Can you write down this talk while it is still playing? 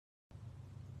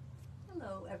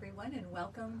Hello everyone and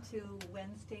welcome to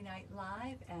Wednesday Night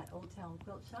Live at Old Town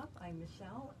Quilt Shop. I'm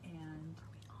Michelle and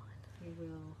we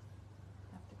will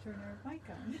have to turn our mic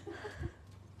on.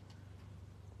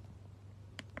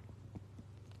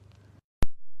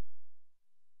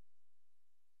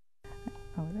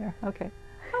 Oh, there. Okay.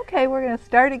 Okay, we're going to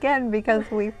start again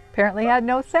because we apparently had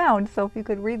no sound. So if you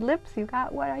could read lips, you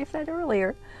got what I said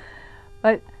earlier.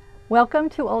 But welcome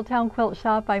to Old Town Quilt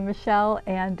Shop. I'm Michelle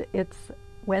and it's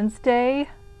Wednesday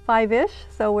 5-ish,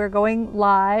 so we're going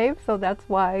live, so that's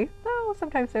why, oh,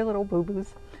 sometimes they're little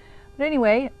boo-boos. But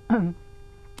anyway,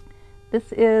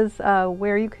 this is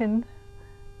where you can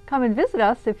come and visit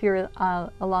us if you're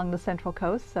along the Central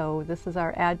Coast. So this is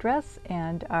our address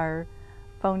and our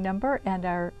phone number and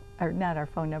not our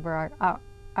phone number,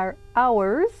 our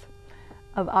hours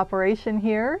of operation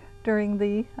here during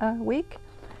the week.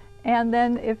 And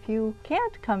then if you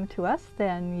can't come to us,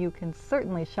 then you can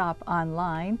certainly shop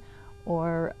online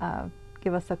or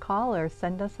give us a call or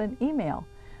send us an email.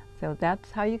 So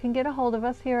that's how you can get a hold of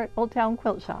us here at Old Town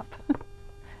Quilt Shop.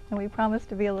 And we promise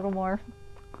to be a little more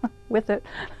with it.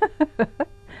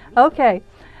 Okay.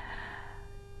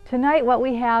 Tonight what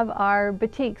we have are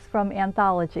batiks from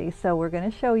Anthology. So we're going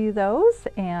to show you those.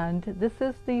 And this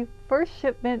is the first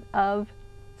shipment of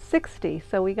 60.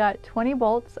 So we got 20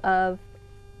 bolts of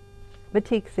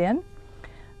batiks in.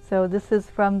 So this is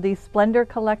from the Splendor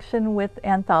collection with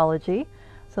Anthology.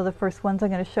 So the first ones I'm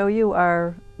going to show you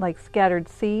are like scattered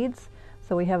seeds.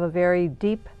 So we have a very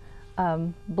deep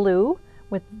blue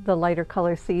with the lighter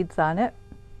color seeds on it.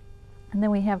 And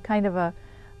then we have kind of a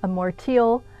more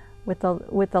teal with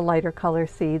the lighter color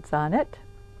seeds on it.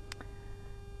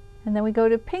 And then we go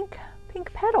to pink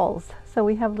petals. So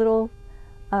we have little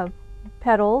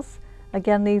petals.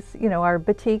 Again, these, are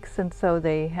batiks, and so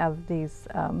they have these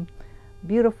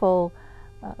beautiful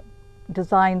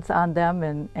designs on them,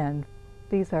 and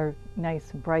these are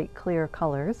nice, bright, clear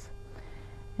colors.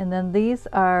 And then these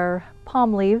are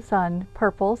palm leaves on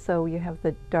purple, so you have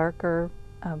the darker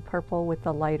purple with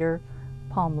the lighter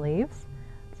palm leaves.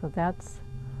 So that's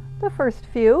the first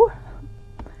few.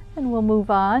 And we'll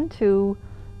move on to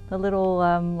the little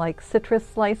like citrus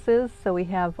slices. So we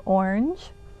have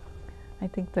orange. I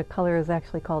think the color is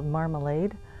actually called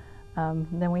marmalade.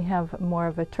 Then we have more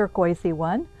of a turquoisey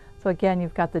one. So again,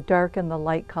 you've got the dark and the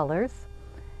light colors.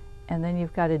 And then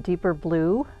you've got a deeper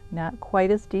blue, not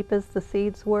quite as deep as the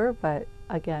seeds were, but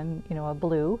again, a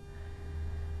blue.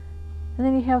 And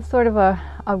then you have sort of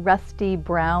a rusty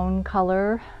brown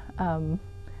color. Don't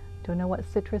know what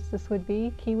citrus this would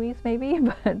be, kiwis maybe,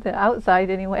 but the outside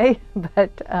anyway.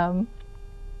 But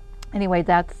anyway,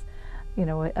 that's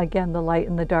again, the light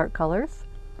and the dark colors.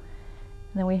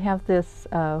 And then we have this,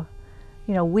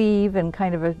 weave and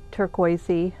kind of a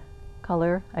turquoisey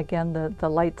color. Again, the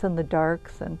lights and the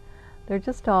darks, and they're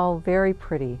just all very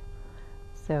pretty.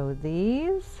 So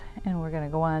these, and we're going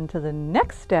to go on to the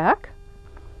next stack.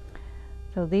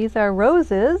 So these are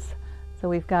roses. So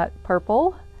we've got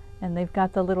purple, and they've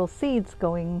got the little seeds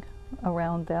going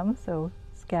around them, so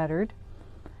scattered.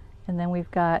 And then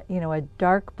we've got, a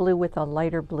dark blue with a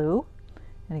lighter blue.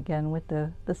 And again with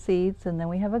the seeds, and then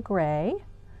we have a gray,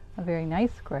 a very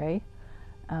nice gray,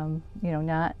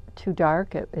 not too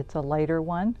dark, it's a lighter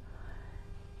one.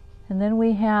 And then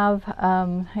we have,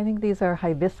 I think these are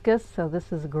hibiscus, so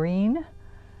this is green,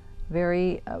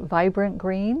 very vibrant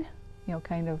green,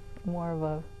 kind of more of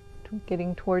a,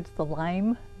 getting towards the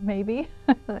lime maybe.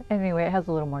 Anyway, it has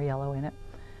a little more yellow in it.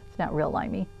 It's not real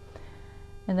limey.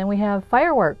 And then we have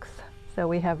fireworks, so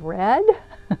we have red.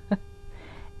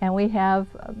 And we have,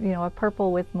 a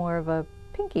purple with more of a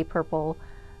pinky purple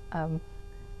in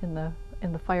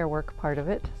the firework part of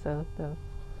it. So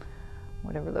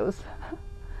whatever those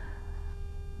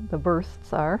the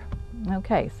bursts are.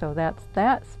 Okay, so that's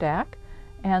that stack.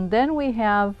 And then we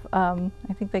have, I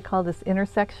think they call this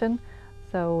intersection.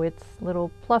 So it's little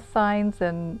plus signs,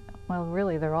 and well,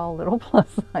 really they're all little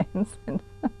plus signs.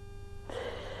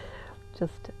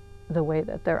 Just the way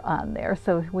that they're on there.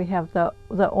 So we have the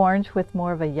orange with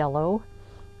more of a yellow,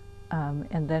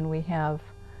 and then we have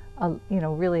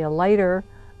really a lighter,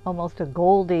 almost a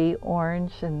goldy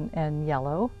orange and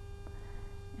yellow,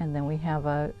 and then we have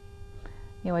a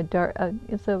dark,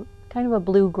 it's a kind of a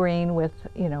blue green with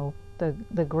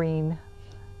the green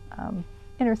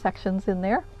intersections in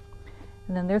there,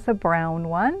 and then there's a brown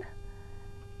one,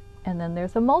 and then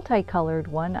there's a multicolored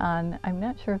one on, I'm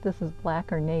not sure if this is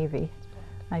black or navy.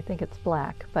 I think it's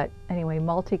black, but anyway,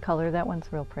 multicolor, that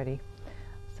one's real pretty.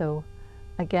 So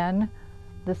again,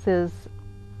 this is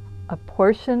a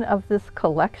portion of this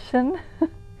collection.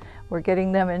 We're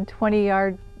getting them in 20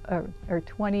 yard or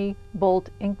 20 bolt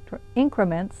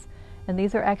increments, And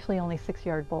these are actually only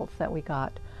 6-yard bolts that we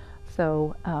got.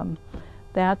 So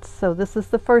so this is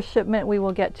the first shipment. We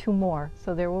will get 2 more.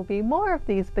 So there will be more of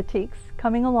these batiks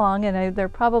coming along, and they're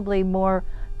probably more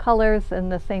colors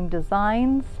and the same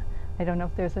designs. I don't know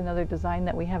if there's another design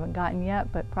that we haven't gotten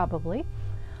yet, but probably.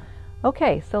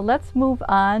 Okay, so let's move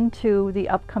on to the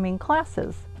upcoming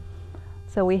classes.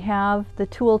 So we have the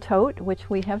tool tote, which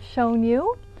we have shown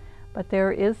you, but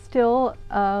there is still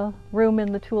room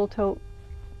in the tool tote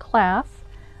class.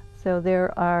 So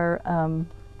there are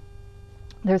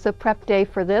there's a prep day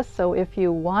for this, so if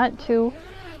you want to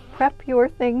prep your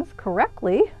things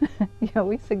correctly,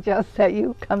 we suggest that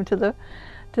you come to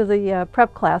the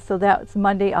prep class. So that's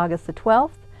Monday, August the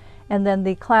 12th, and then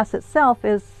the class itself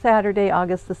is Saturday,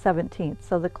 August the 17th.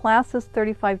 So the class is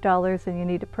 $35, and you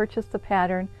need to purchase the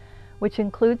pattern, which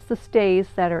includes the stays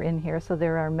that are in here. So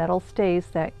there are metal stays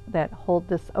that hold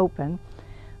this open.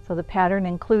 So the pattern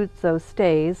includes those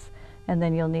stays, and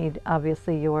then you'll need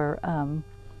obviously your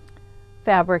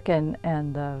fabric and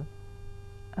the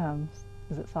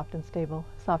is it soft and stable?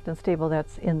 Soft and stable,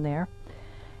 that's in there.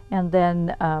 And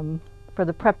then for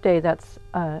the prep day, that's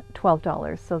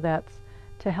 $12. So that's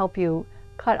to help you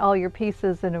cut all your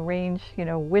pieces and arrange,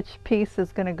 which piece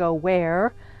is going to go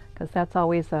where, because that's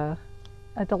always a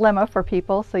dilemma for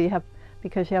people. So you have,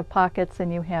 because you have pockets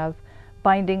and you have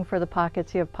binding for the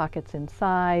pockets, you have pockets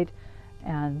inside,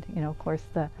 and of course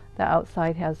the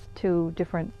outside has 2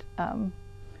 different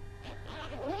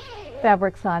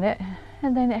fabrics on it,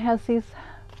 and then it has these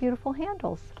beautiful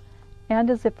handles and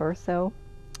a zipper. So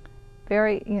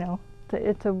very,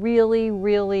 it's a really,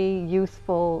 really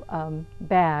useful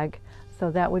bag. So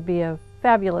that would be a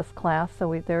fabulous class.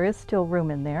 So there is still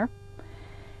room in there.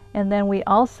 And then we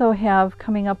also have,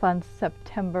 coming up on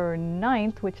September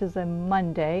 9th, which is a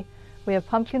Monday, we have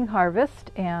Pumpkin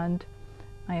Harvest, and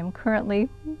I am currently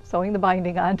sewing the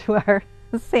binding onto our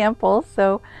sample,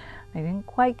 so I didn't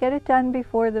quite get it done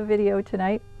before the video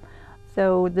tonight.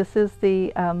 So this is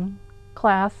the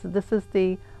class. This is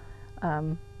the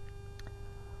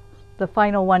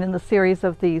final one in the series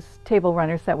of these table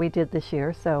runners that we did this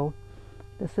year. So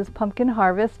this is Pumpkin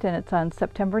Harvest, and it's on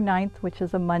September 9th, which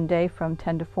is a Monday, from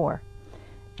 10 to 4.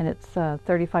 And it's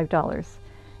 $35.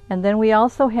 And then we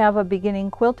also have a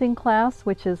beginning quilting class,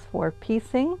 which is for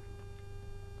piecing.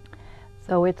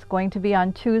 So it's going to be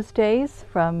on Tuesdays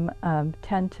from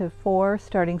 10 to 4,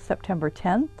 starting September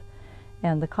 10th.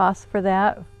 And the cost for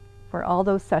that, for all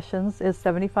those sessions, is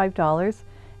 $75.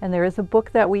 And there is a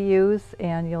book that we use,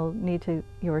 and you'll need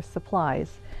your supplies.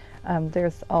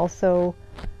 There's also,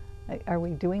 are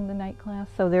we doing the night class?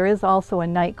 So there is also a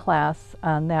night class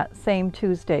on that same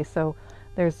Tuesday. So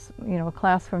there's a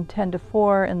class from 10 to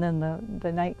 4, and then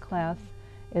the night class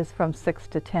is from 6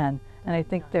 to 10. And I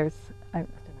think there's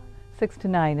 6 to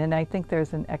 9, and I think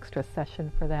there's an extra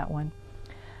session for that one.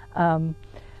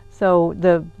 So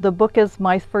the book is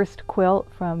My First Quilt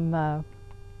from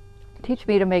Teach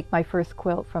Me to Make My First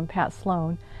Quilt from Pat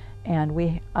Sloan, and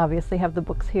we obviously have the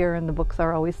books here, and the books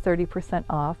are always 30%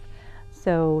 off.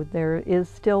 So there is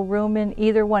still room in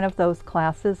either one of those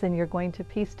classes, and you're going to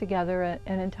piece together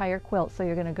an entire quilt. So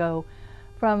you're going to go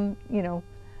from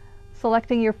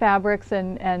selecting your fabrics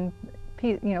and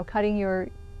cutting your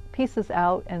pieces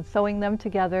out and sewing them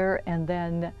together, and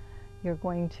then you're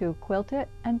going to quilt it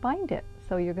and bind it.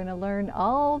 So you're going to learn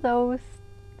all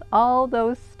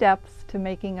those steps to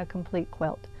making a complete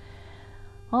quilt.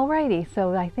 Alrighty,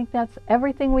 so I think that's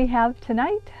everything we have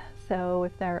tonight. So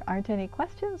if there aren't any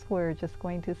questions, we're just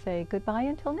going to say goodbye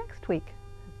until next week.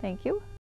 Thank you.